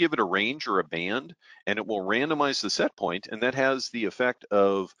so you give it a range or a band, and it will randomize the set point, and that has the effect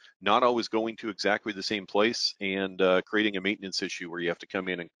of not always going to exactly the same place and creating a maintenance issue where you have to come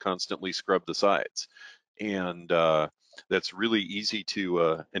in and constantly scrub the sides. And that's really easy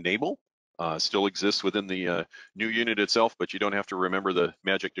to enable. Still exists within the new unit itself, but you don't have to remember the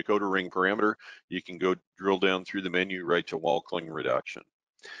magic decoder ring parameter. You can go drill down through the menu right to wall cling reduction.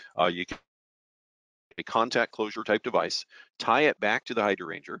 You can a contact closure type device, tie it back to the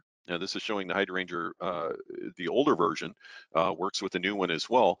Hydranger. Now this is showing the Hydranger, the older version, works with the new one as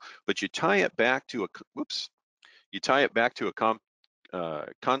well, but you tie it back to a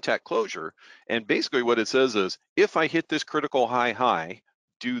contact closure, and basically what it says is, if I hit this critical high,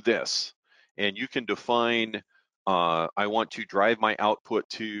 do this. And you can define, I want to drive my output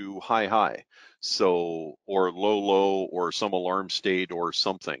to high, so, or low, or some alarm state or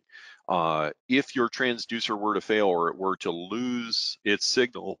something. If your transducer were to fail or it were to lose its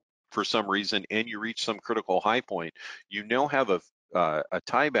signal for some reason and you reach some critical high point, you now have a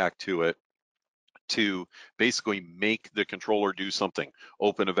tie back to it to basically make the controller do something.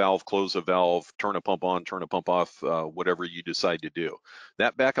 Open a valve, close a valve, turn a pump on, turn a pump off, whatever you decide to do.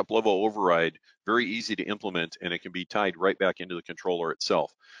 That backup level override, very easy to implement, and it can be tied right back into the controller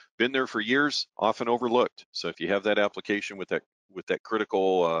itself. Been there for years, often overlooked. So if you have that application with that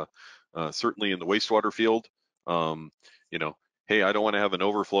critical, certainly in the wastewater field, hey, I don't want to have an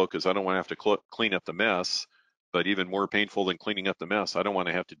overflow because I don't want to have to clean up the mess. But even more painful than cleaning up the mess, I don't want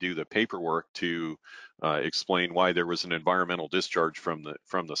to have to do the paperwork to explain why there was an environmental discharge from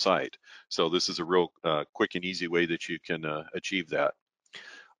the site. So this is a real quick and easy way that you can achieve that.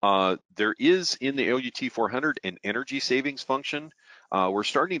 There is in the LUT 400 an energy savings function. We're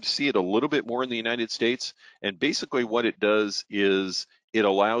starting to see it a little bit more in the United States. And basically what it does is it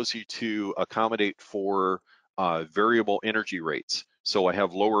allows you to accommodate for variable energy rates. So I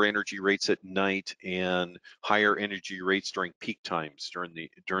have lower energy rates at night and higher energy rates during peak times during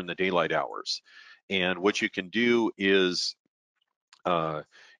the daylight hours. And what you can do is, in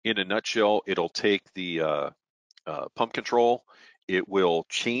a nutshell, it'll take the pump control. It will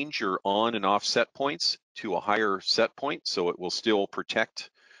change your on and off set points to a higher set point, so it will still protect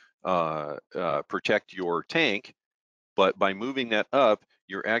your tank. But by moving that up,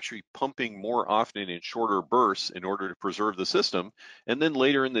 you're actually pumping more often in shorter bursts in order to preserve the system. And then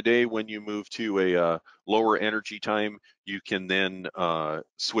later in the day, when you move to a lower energy time, you can then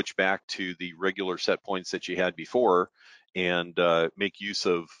switch back to the regular set points that you had before and make use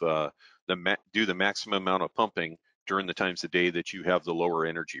of do the maximum amount of pumping during the times of day that you have the lower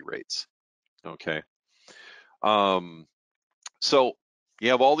energy rates. Okay. So you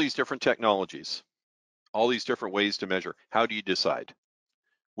have all these different technologies, all these different ways to measure. How do you decide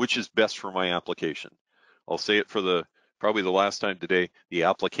which is best for my application? I'll say it for probably the last time today. The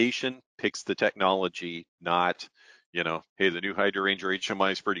application picks the technology, not, hey, the new Hydranger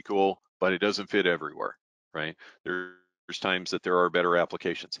HMI is pretty cool, but it doesn't fit everywhere, right? There's times that there are better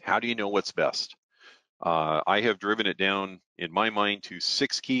applications. How do you know what's best? I have driven it down in my mind to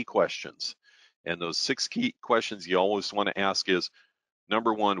 6 key questions. And those 6 key questions you always want to ask is,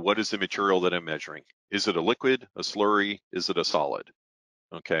 number one, what is the material that I'm measuring? Is it a liquid, a slurry? Is it a solid?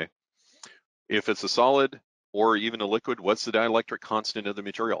 Okay. If it's a solid, or even a liquid, what's the dielectric constant of the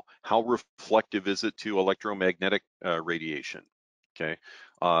material? How reflective is it to electromagnetic radiation? Okay,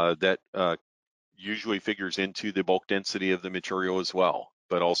 that usually figures into the bulk density of the material as well,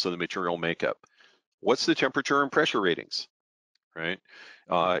 but also the material makeup. What's the temperature and pressure ratings, right?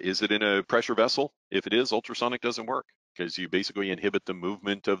 Is it in a pressure vessel? If it is, ultrasonic doesn't work because you basically inhibit the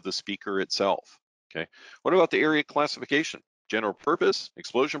movement of the speaker itself. Okay. What about the area classification? General purpose,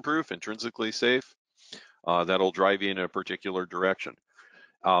 explosion proof, intrinsically safe. That'll drive you in a particular direction.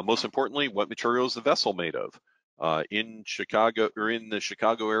 Most importantly, what material is the vessel made of? In Chicago, or in the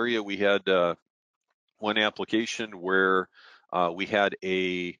Chicago area, we had one application where we had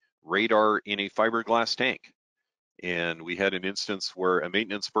a radar in a fiberglass tank. And we had an instance where a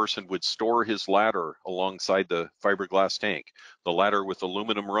maintenance person would store his ladder alongside the fiberglass tank, the ladder with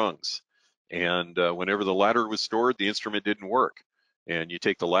aluminum rungs. And whenever the ladder was stored, the instrument didn't work. And you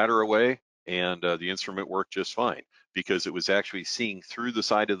take the ladder away, and the instrument worked just fine because it was actually seeing through the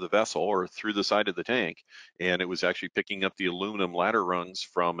side of the vessel or through the side of the tank, and it was actually picking up the aluminum ladder rungs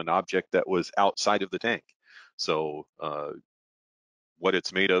from an object that was outside of the tank. So what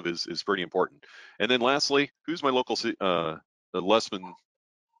it's made of is pretty important. And then lastly, who's my local the Lesman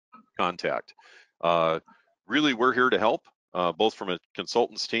contact? Really, we're here to help, both from a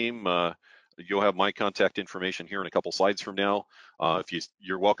consultants team. You'll have my contact information here in a couple slides from now. If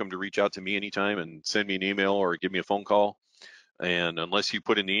you're welcome to reach out to me anytime and send me an email or give me a phone call. And unless you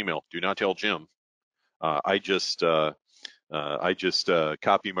put in the email, do not tell Jim. I just copy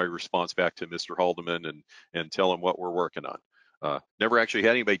my response back to Mr. Haldeman and tell him what we're working on. Never actually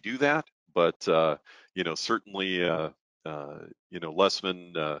had anybody do that, but certainly,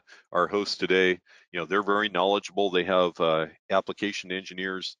 Lesman, our host today, they're very knowledgeable. They have application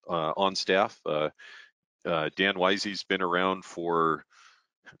engineers on staff. Dan Wisey's been around for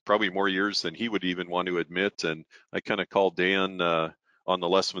probably more years than he would even want to admit. And I kind of call Dan on the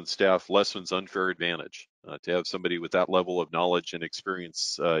Lesman staff, Lesman's unfair advantage. To have somebody with that level of knowledge and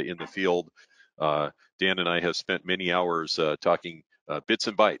experience in the field. Dan and I have spent many hours talking bits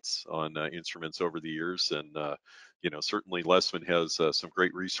and bytes on instruments over the years. And, certainly Lesman has some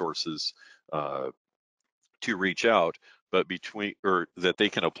great resources to reach out, but that they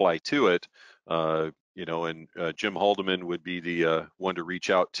can apply to it. And Jim Haldeman would be the one to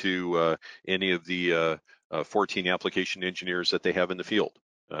reach out to any of the 14 application engineers that they have in the field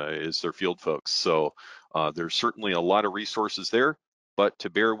as their field folks. So there's certainly a lot of resources there, but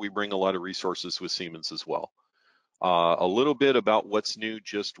to bear, we bring a lot of resources with Siemens as well. A little bit about what's new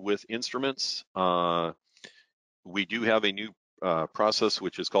just with instruments. We do have a new process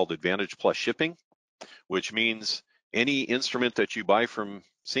which is called Advantage Plus Shipping, which means any instrument that you buy from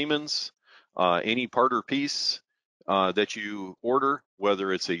Siemens, any part or piece that you order,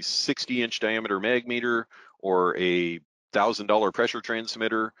 whether it's a 60-inch diameter mag meter or a $1,000 pressure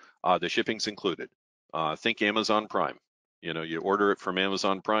transmitter, the shipping's included. Think Amazon Prime. You order it from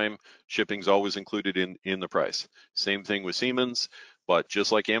Amazon Prime, shipping's always included in the price. Same thing with Siemens, but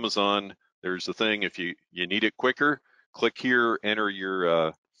just like Amazon, there's the thing, if you need it quicker, click here, enter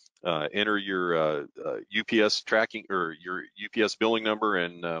your UPS tracking or your UPS billing number,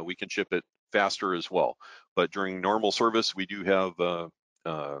 and we can ship it faster as well. But during normal service, we do have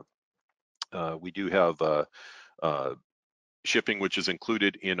shipping, which is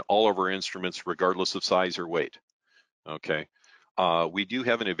included in all of our instruments, regardless of size or weight. Okay. We do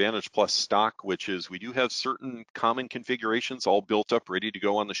have an Advantage Plus stock, which is we do have certain common configurations all built up, ready to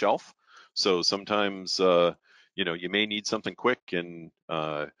go on the shelf. So sometimes, you may need something quick, and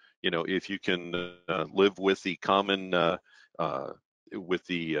if you can live with the common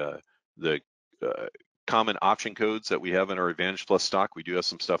common option codes that we have in our Advantage Plus stock, we do have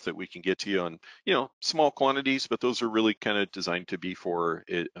some stuff that we can get to you on, small quantities, but those are really kind of designed to be for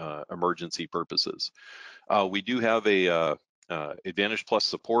emergency purposes. We do have a Advantage Plus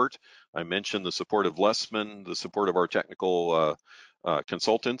support. I mentioned the support of Lesman, the support of our technical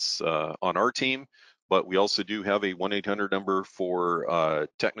consultants on our team, but we also do have a 1-800 number for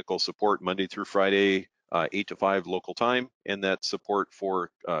technical support Monday through Friday, 8 to 5 local time, and that support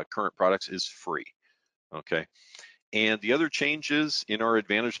for current products is free. Okay. And the other changes in our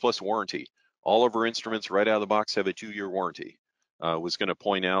Advantage Plus warranty. All of our instruments right out of the box have a 2-year warranty. Was going to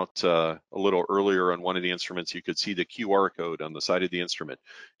point out a little earlier on one of the instruments, you could see the QR code on the side of the instrument.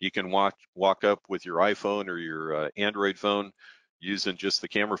 You can walk up with your iPhone or your Android phone using just the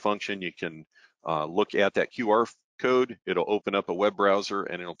camera function. You can look at that QR code. It'll open up a web browser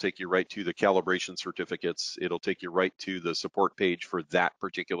and it'll take you right to the calibration certificates. It'll take you right to the support page for that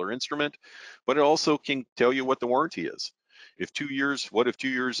particular instrument, but it also can tell you what the warranty is. What if 2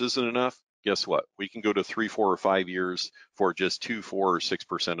 years isn't enough? guess what? We can go to 3, 4, or 5 years for just 2, 4, or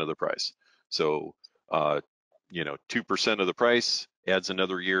 6% of the price. So, 2% of the price adds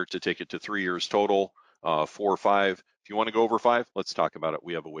another year to take it to 3 years total, 4 or 5. If you want to go over 5, let's talk about it.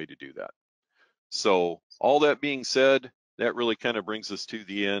 We have a way to do that. So all that being said, that really kind of brings us to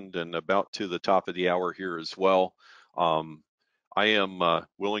the end and about to the top of the hour here as well. I am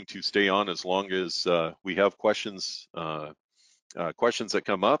willing to stay on as long as we have questions that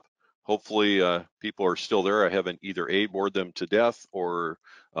come up. Hopefully people are still there. I haven't either A, bored them to death, or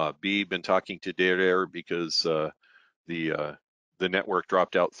B, been talking to dead air because the network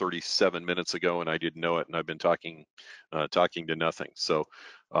dropped out 37 minutes ago and I didn't know it, and I've been talking to nothing. So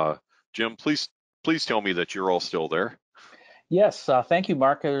Jim, please tell me that you're all still there. Yes, thank you,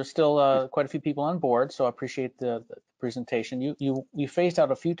 Mark. There's still quite a few people on board, so I appreciate the presentation. You phased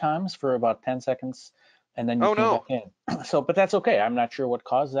out a few times for about 10 seconds, and then you came back in. So, but that's okay. I'm not sure what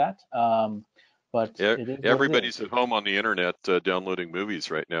caused that, but it is everybody's what it is. at home on the internet downloading movies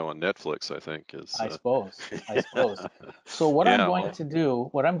right now on Netflix, I think. I suppose. So what Yeah, I'm going to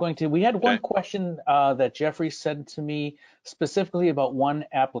do, we had one question that Jeffrey sent to me specifically about one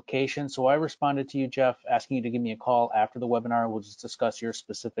application. So I responded to you, Jeff, asking you to give me a call after the webinar. We'll just discuss your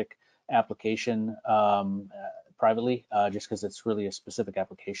specific application privately, just because it's really a specific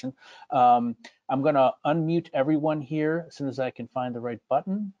application. I'm going to unmute everyone here as soon as I can find the right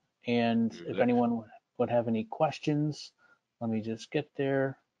button. And if anyone would have any questions, let me just get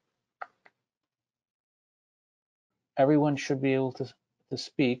there. Everyone should be able to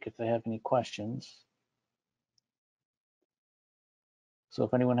speak if they have any questions. So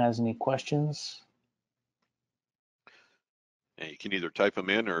if anyone has any questions. Yeah, you can either type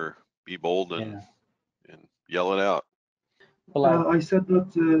them in or be bold and yell it out. I said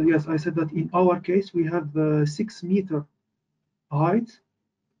that, yes, I said that in our case, we have 6 meter height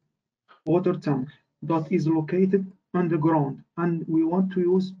water tank that is located underground, and we want to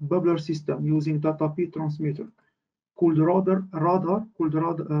use bubbler system using data P transmitter. Could radar or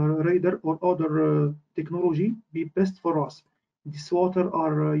other technology be best for us? This water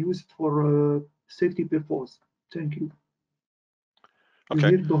are used for safety purpose. Thank you.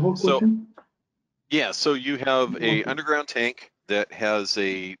 Okay. You hear the whole question? Yeah, so you have a underground tank that has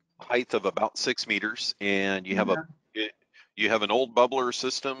a height of about 6 meters, and you have an old bubbler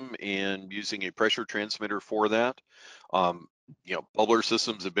system and using a pressure transmitter for that. Bubbler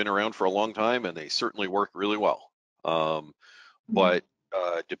systems have been around for a long time and they certainly work really well. But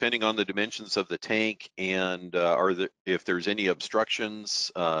depending on the dimensions of the tank and if there's any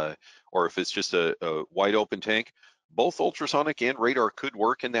obstructions or if it's just a wide open tank, both ultrasonic and radar could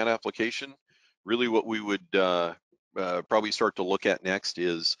work in that application. Really what we would probably start to look at next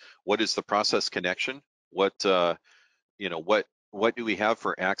is what is the process connection? What do we have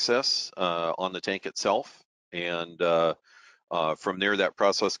for access on the tank itself? And from there, that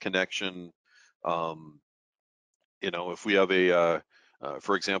process connection, if we have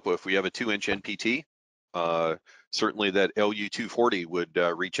for example, if we have a 2-inch NPT, certainly that LU240 would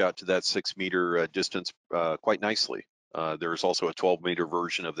reach out to that 6 meter distance quite nicely. There's also a 12-meter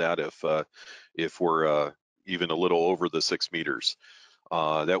version of that if we're even a little over the 6 meters.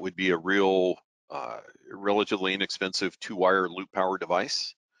 That would be a relatively inexpensive 2-wire loop power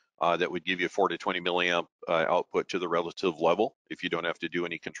device that would give you 4 to 20 milliamp output to the relative level if you don't have to do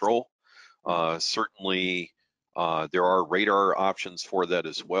any control. Certainly, there are radar options for that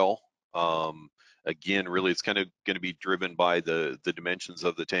as well. Again, really, it's kind of going to be driven by the dimensions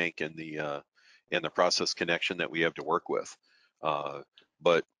of the tank and the process connection that we have to work with.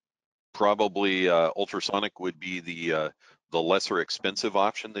 But probably ultrasonic would be the lesser expensive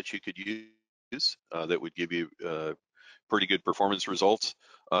option that you could use that would give you pretty good performance results.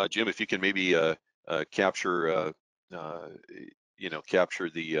 Jim, if you can maybe capture capture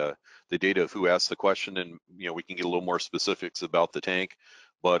the data of who asked the question, and we can get a little more specifics about the tank.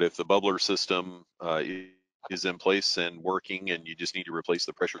 But if the bubbler system is in place and working, and you just need to replace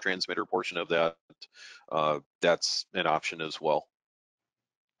the pressure transmitter portion of that, that's an option as well.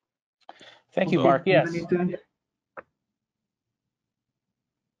 Thank you, Mark. Yes.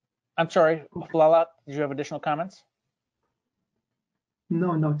 I'm sorry, Lala, did you have additional comments?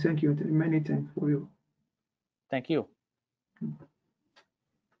 No, thank you. Many thanks for you. Thank you.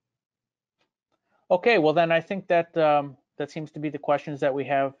 Okay, well then I think that that seems to be the questions that we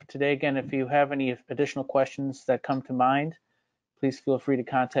have today. Again, if you have any additional questions that come to mind, please feel free to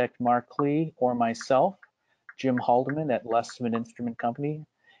contact Mark Klee or myself, Jim Haldeman at Lesman Instrument Company,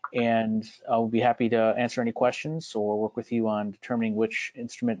 and I'll be happy to answer any questions or work with you on determining which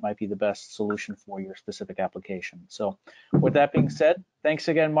instrument might be the best solution for your specific application. So with that being said, thanks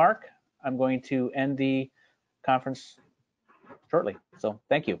again, Mark. I'm going to end the conference shortly. So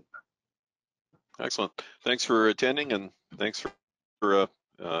thank you. Excellent. Thanks for attending, and thanks for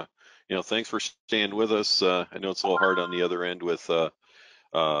thanks for staying with us. I know it's a little hard on the other end with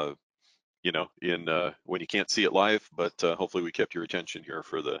when you can't see it live, but hopefully we kept your attention here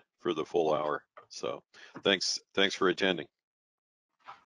for the full hour. So thanks for attending.